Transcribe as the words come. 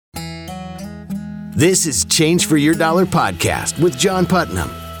This is Change for Your Dollar podcast with John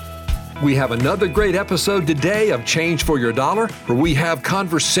Putnam. We have another great episode today of Change for Your Dollar, where we have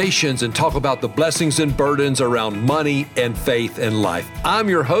conversations and talk about the blessings and burdens around money and faith and life. I'm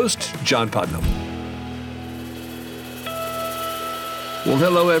your host, John Putnam. Well,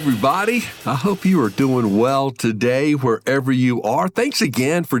 hello, everybody. I hope you are doing well today, wherever you are. Thanks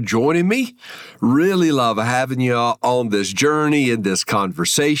again for joining me. Really love having you on this journey and this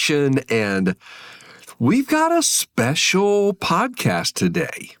conversation. And we've got a special podcast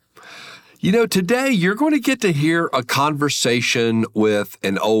today. You know, today you're going to get to hear a conversation with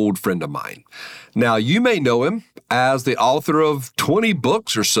an old friend of mine. Now, you may know him as the author of 20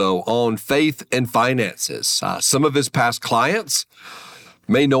 books or so on faith and finances. Some of his past clients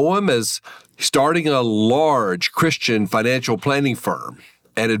may know him as starting a large Christian financial planning firm.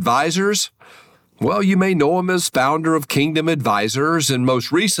 And advisors, well, you may know him as founder of Kingdom Advisors. And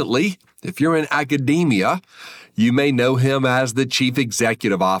most recently, if you're in academia, you may know him as the Chief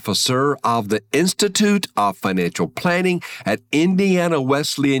Executive Officer of the Institute of Financial Planning at Indiana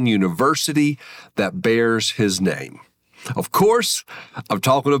Wesleyan University that bears his name. Of course, I'm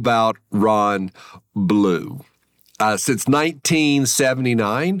talking about Ron Blue. Since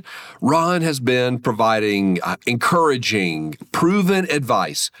 1979, Ron has been providing encouraging, proven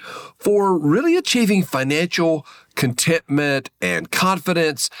advice for really achieving financial contentment and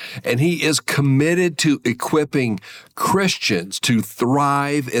confidence, and he is committed to equipping Christians to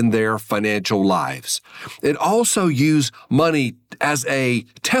thrive in their financial lives and also use money as a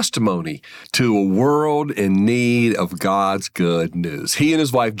testimony to a world in need of God's good news. He and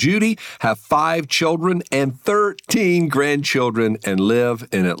his wife, Judy, have 5 children and 13 grandchildren and live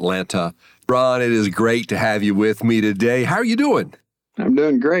in Atlanta. Ron, it is great to have you with me today. How are you doing? I'm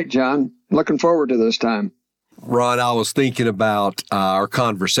doing great, John. Looking forward to this time. Ron, I was thinking about our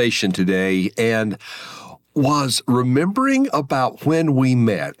conversation today and was remembering about when we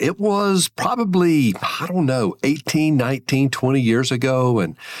met. It was probably, 18, 19, 20 years ago.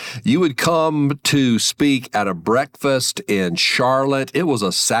 And you would come to speak at a breakfast in Charlotte. It was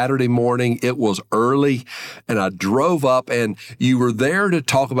a Saturday morning. It was early. And I drove up and you were there to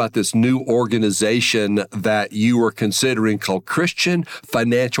talk about this new organization that you were considering called Christian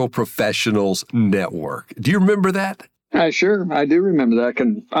Financial Professionals Network. Do you remember that? I do remember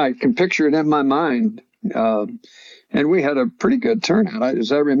that. I can picture it in my mind. And we had a pretty good turnout.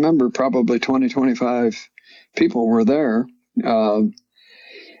 As I remember, probably 20, 25 people were there. And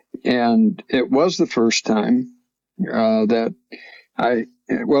it was the first time it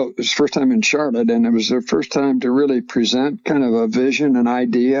was the first time in Charlotte, and it was the first time to really present kind of a vision, an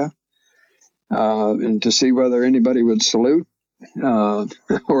idea, and to see whether anybody would salute or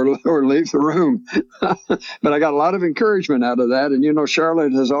leave the room. But I got a lot of encouragement out of that. And, you know,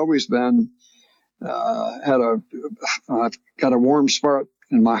 Charlotte has always been I've got a warm spot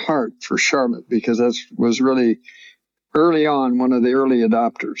in my heart for Charlotte because that was really early on one of the early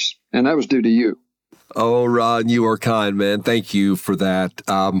adopters, and that was due to you. Oh, Ron, you are kind, man. Thank you for that.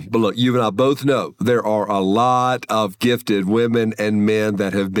 But look, you and I both know there are a lot of gifted women and men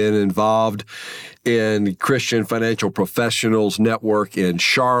that have been involved in Christian Financial Professionals Network in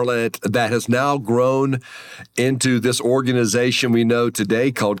Charlotte that has now grown into this organization we know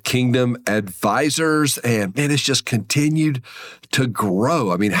today called Kingdom Advisors. And man, it's just continued to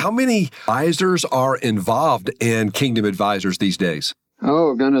grow. I mean, how many advisors are involved in Kingdom Advisors these days?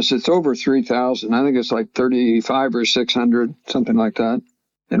 Oh, goodness, it's over 3,000. I think it's like 35 or 600, something like that.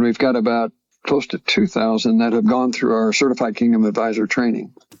 And we've got about close to 2,000 that have gone through our Certified Kingdom Advisor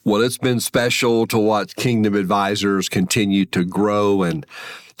training. Well, it's been special to watch Kingdom Advisors continue to grow and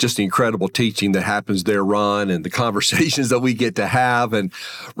just the incredible teaching that happens there, Ron, and the conversations that we get to have. And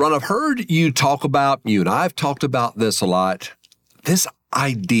Ron, I've heard you talk about, you and I've talked about this a lot, this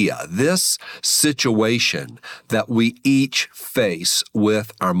idea, this situation that we each face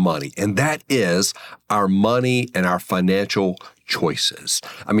with our money, and that is our money and our financial choices.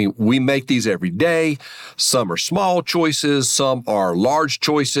 I mean, we make these every day. Some are small choices, some are large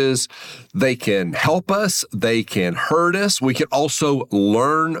choices. They can help us, they can hurt us. We can also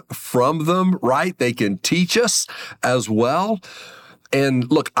learn from them, right? They can teach us as well.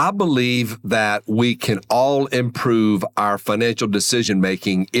 And look, I believe that we can all improve our financial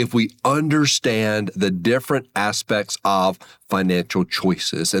decision-making if we understand the different aspects of financial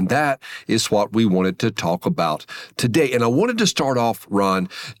choices. And that is what we wanted to talk about today. And I wanted to start off, Ron,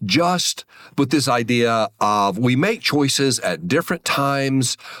 just with this idea of we make choices at different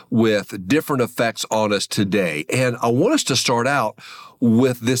times with different effects on us today. And I want us to start out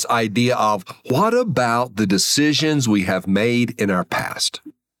with this idea of what about the decisions we have made in our past?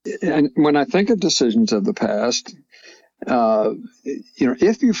 And when I think of decisions of the past,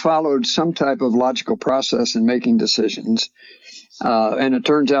 if you followed some type of logical process in making decisions, and it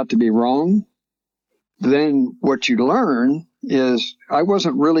turns out to be wrong, then what you learn is I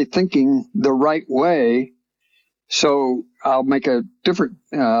wasn't really thinking the right way. So I'll make a different,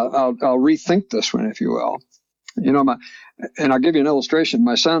 I'll rethink this one, if you will. And I'll give you an illustration.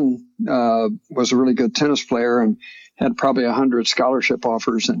 My son was a really good tennis player and had probably 100 scholarship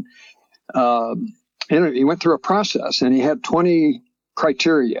offers. And he went through a process, and he had 20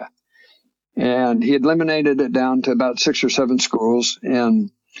 criteria. And he eliminated it down to about 6 or 7 schools,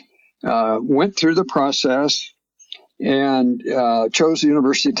 and went through the process and chose the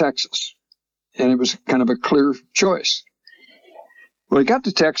University of Texas. And it was kind of a clear choice. Well, he got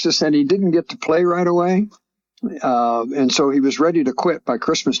to Texas, and he didn't get to play right away. And so he was ready to quit by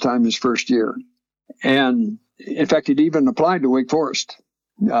Christmas time his first year. And in fact, he'd even applied to Wake Forest.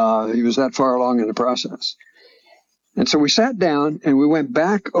 He was that far along in the process. And so we sat down and we went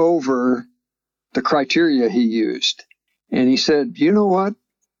back over the criteria he used. And he said, you know what?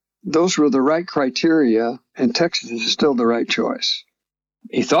 Those were the right criteria, and Texas is still the right choice.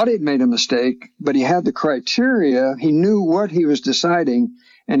 He thought he'd made a mistake, but he had the criteria. He knew what he was deciding,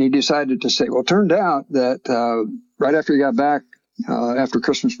 and he decided to say, well, it turned out that right after he got back after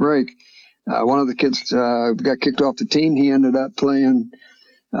Christmas break, one of the kids got kicked off the team. He ended up playing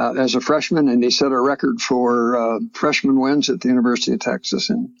as a freshman, and he set a record for freshman wins at the University of Texas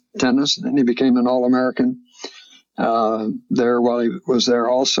in tennis. And then he became an All-American there while he was there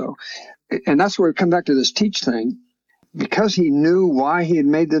also. And that's where we come back to this teach thing. Because he knew why he had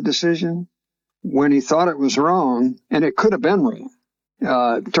made the decision, when he thought it was wrong, and it could have been wrong.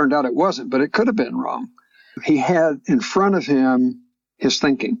 It turned out it wasn't, but it could have been wrong. He had in front of him his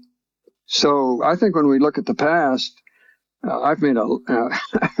thinking. So I think when we look at the past, I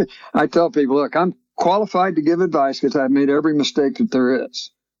tell people, look, I'm qualified to give advice because I've made every mistake that there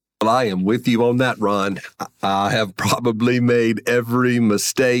is. Well, I am with you on that, Ron. I have probably made every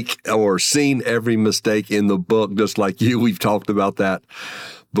mistake or seen every mistake in the book, just like you. We've talked about that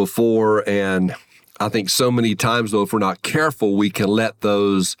before. And I think so many times, though, if we're not careful, we can let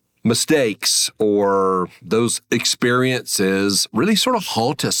those mistakes or those experiences really sort of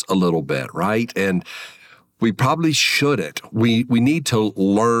haunt us a little bit, right? And we probably shouldn't. We need to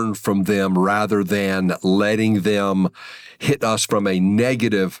learn from them rather than letting them hit us from a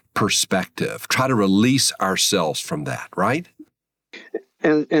negative perspective. Try to release ourselves from that, right?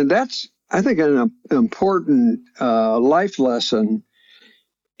 And that's, I think, an important life lesson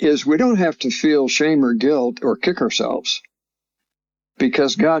is we don't have to feel shame or guilt or kick ourselves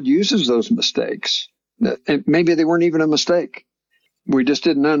because God uses those mistakes. And maybe they weren't even a mistake. We just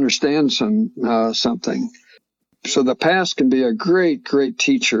didn't understand something. So the past can be a great, great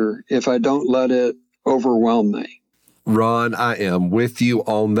teacher if I don't let it overwhelm me. Ron, I am with you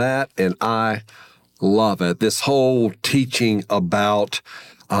on that, and I love it. This whole teaching about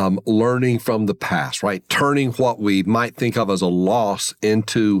learning from the past, right? Turning what we might think of as a loss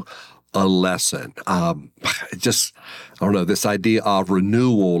into a lesson. I don't know, this idea of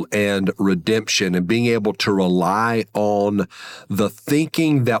renewal and redemption and being able to rely on the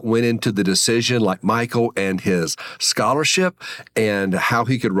thinking that went into the decision, like Michael and his scholarship, and how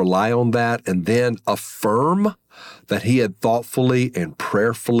he could rely on that and then affirm that he had thoughtfully and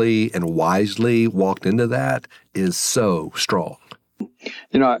prayerfully and wisely walked into that is so strong.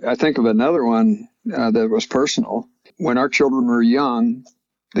 You know, I think of another one that was personal. When our children were young,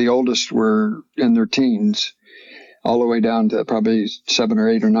 the oldest were in their teens, all the way down to probably 7 or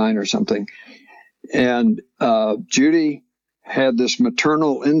 8 or 9 or something. And Judy had this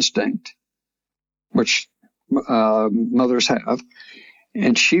maternal instinct, which mothers have,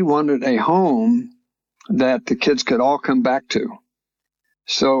 and she wanted a home that the kids could all come back to.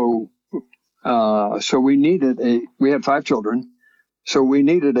 So we had 5 children, so we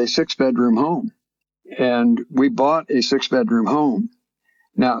needed a 6-bedroom home, and we bought a 6-bedroom home.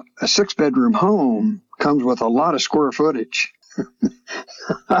 Now, a 6-bedroom home comes with a lot of square footage.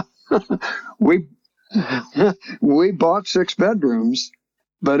 We bought 6 bedrooms,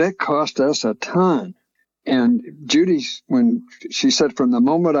 but it cost us a ton. And Judy, when she said, from the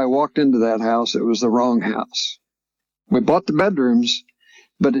moment I walked into that house, it was the wrong house. We bought the bedrooms,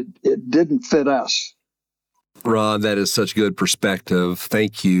 but it didn't fit us. Ron, that is such good perspective.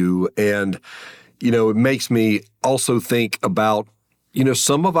 Thank you. And, it makes me also think about,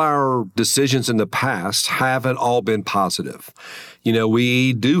 some of our decisions in the past haven't all been positive.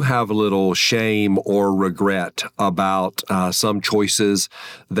 We do have a little shame or regret about some choices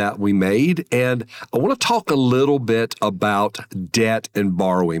that we made. And I want to talk a little bit about debt and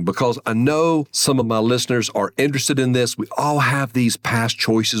borrowing, because I know some of my listeners are interested in this. We all have these past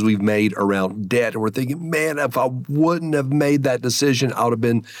choices we've made around debt, and we're thinking, man, if I wouldn't have made that decision, I would have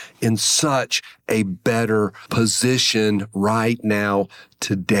been in such a better position right now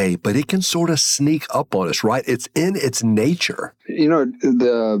today. But it can sort of sneak up on us, right? It's in its nature.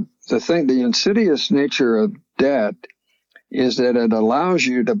 The insidious nature of debt is that it allows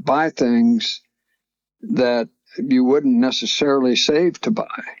you to buy things that you wouldn't necessarily save to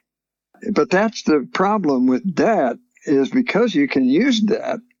buy. But that's the problem with debt, is because you can use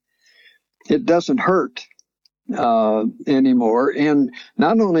debt, it doesn't hurt anymore. And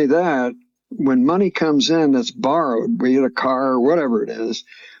not only that, when money comes in that's borrowed, be it a car or whatever it is,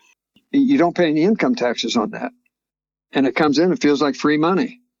 you don't pay any income taxes on that. And it comes in, it feels like free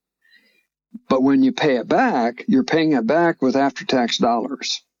money. But when you pay it back, you're paying it back with after-tax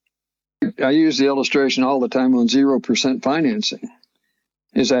dollars. I use the illustration all the time on 0% financing.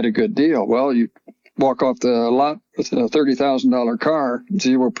 Is that a good deal? Well, you walk off the lot with a $30,000 car,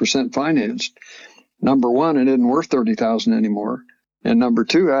 0% financed. Number one, it isn't worth $30,000 anymore. And number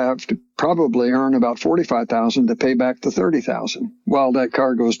two, I have to probably earn about $45,000 to pay back the $30,000 while that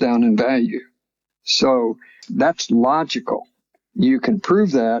car goes down in value. So that's logical. You can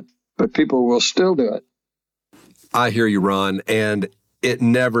prove that, but people will still do it. I hear you, Ron, and it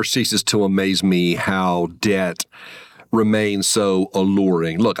never ceases to amaze me how debt remains so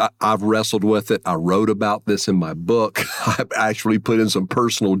alluring. Look, I've wrestled with it. I wrote about this in my book. I've actually put in some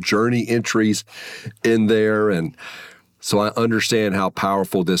personal journey entries in there, and so I understand how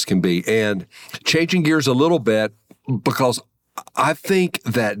powerful this can be. And changing gears a little bit, because I think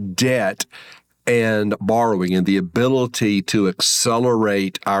that debt and borrowing and the ability to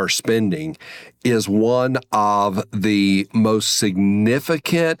accelerate our spending is one of the most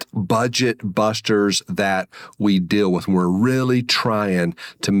significant budget busters that we deal with. We're really trying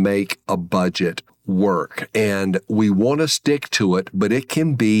to make a budget work, and we want to stick to it, but it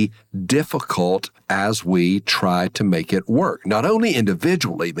can be difficult as we try to make it work, not only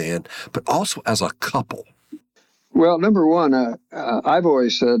individually, man, but also as a couple. Well, number one, I've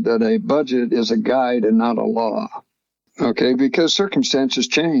always said that a budget is a guide and not a law, okay, because circumstances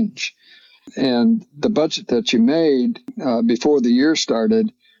change. And the budget that you made before the year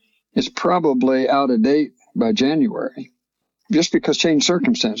started is probably out of date by January, just because changed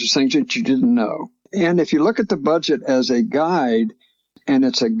circumstances, things that you didn't know. And if you look at the budget as a guide, and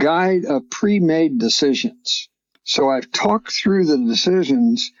it's a guide of pre-made decisions. So I've talked through the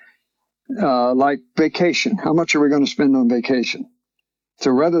decisions like vacation. How much are we going to spend on vacation?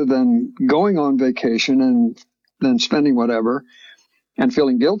 So rather than going on vacation and then spending whatever and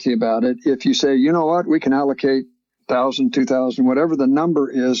feeling guilty about it, if you say, you know what, we can allocate $1,000, $2,000, whatever the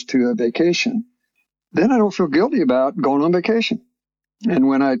number is to a vacation, then I don't feel guilty about going on vacation. And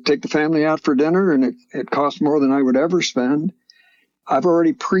when I take the family out for dinner and it costs more than I would ever spend, I've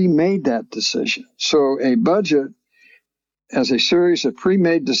already pre-made that decision. So a budget as a series of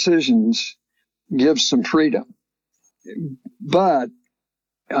pre-made decisions gives some freedom. But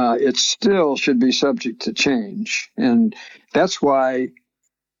it still should be subject to change. And that's why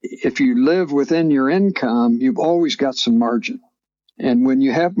if you live within your income, you've always got some margin. And when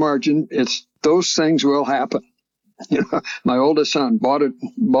you have margin, those things will happen. My oldest son bought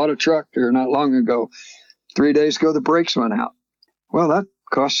a truck here not long ago. 3 days ago, the brakes went out. Well, that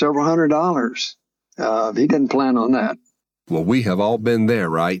cost several $100s. He didn't plan on that. Well, we have all been there,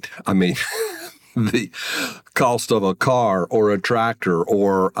 right? I mean, the cost of a car or a tractor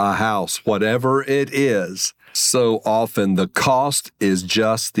or a house, whatever it is, so often the cost is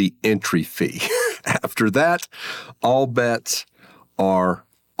just the entry fee. After that, all bets are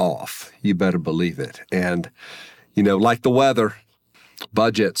off. You better believe it. And, like the weather,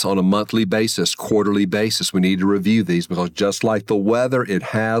 budgets on a monthly basis, quarterly basis, we need to review these, because just like the weather, it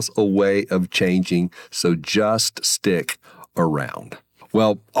has a way of changing. So just stick around.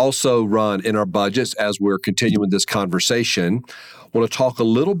 Well, also, Ron, in our budgets, as we're continuing this conversation, I want to talk a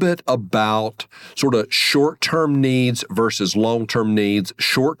little bit about sort of short-term needs versus long-term needs,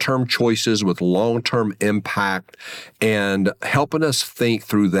 short-term choices with long-term impact, and helping us think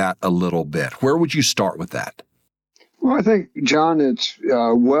through that a little bit. Where would you start with that? Well, I think, John, it's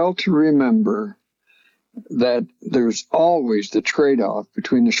well to remember that there's always the trade-off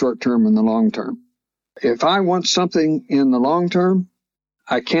between the short term and the long term. If I want something in the long term,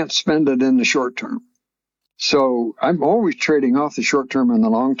 I can't spend it in the short term. So I'm always trading off the short term and the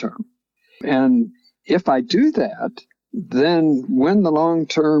long term. And if I do that, then when the long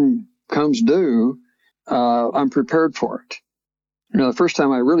term comes due, I'm prepared for it. The first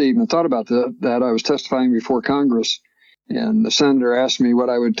time I really even thought about that, I was testifying before Congress, and the senator asked me what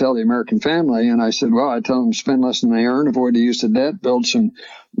I would tell the American family, and I said, well, I'd tell them spend less than they earn, avoid the use of debt, build some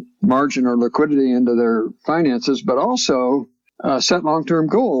margin or liquidity into their finances, but also set long-term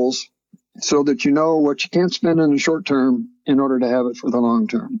goals so that you know what you can't spend in the short term in order to have it for the long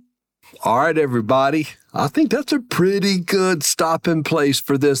term. All right, everybody. I think that's a pretty good stopping place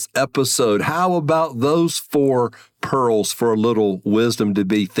for this episode. How about those 4 pearls for a little wisdom to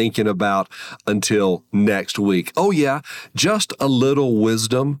be thinking about until next week? Oh, yeah, just a little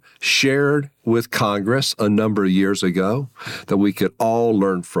wisdom shared with Congress a number of years ago that we could all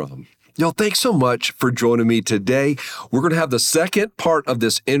learn from. Y'all, thanks so much for joining me today. We're going to have the second part of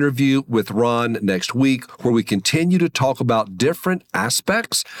this interview with Ron next week, where we continue to talk about different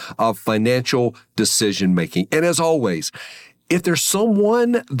aspects of financial decision-making. And as always, if there's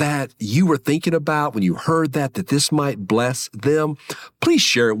someone that you were thinking about when you heard that this might bless them, please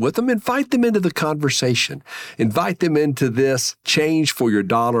share it with them. Invite them into the conversation. Invite them into this Change for Your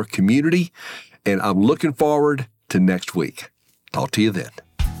Dollar community. And I'm looking forward to next week. Talk to you then.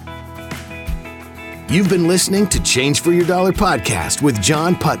 You've been listening to Change for Your Dollar podcast with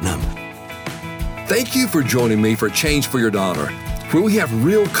John Putnam. Thank you for joining me for Change for Your Dollar, where we have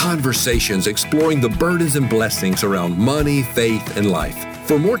real conversations exploring the burdens and blessings around money, faith, and life.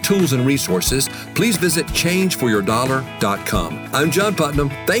 For more tools and resources, please visit changeforyourdollar.com. I'm John Putnam.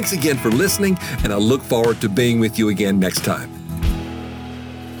 Thanks again for listening, and I look forward to being with you again next time.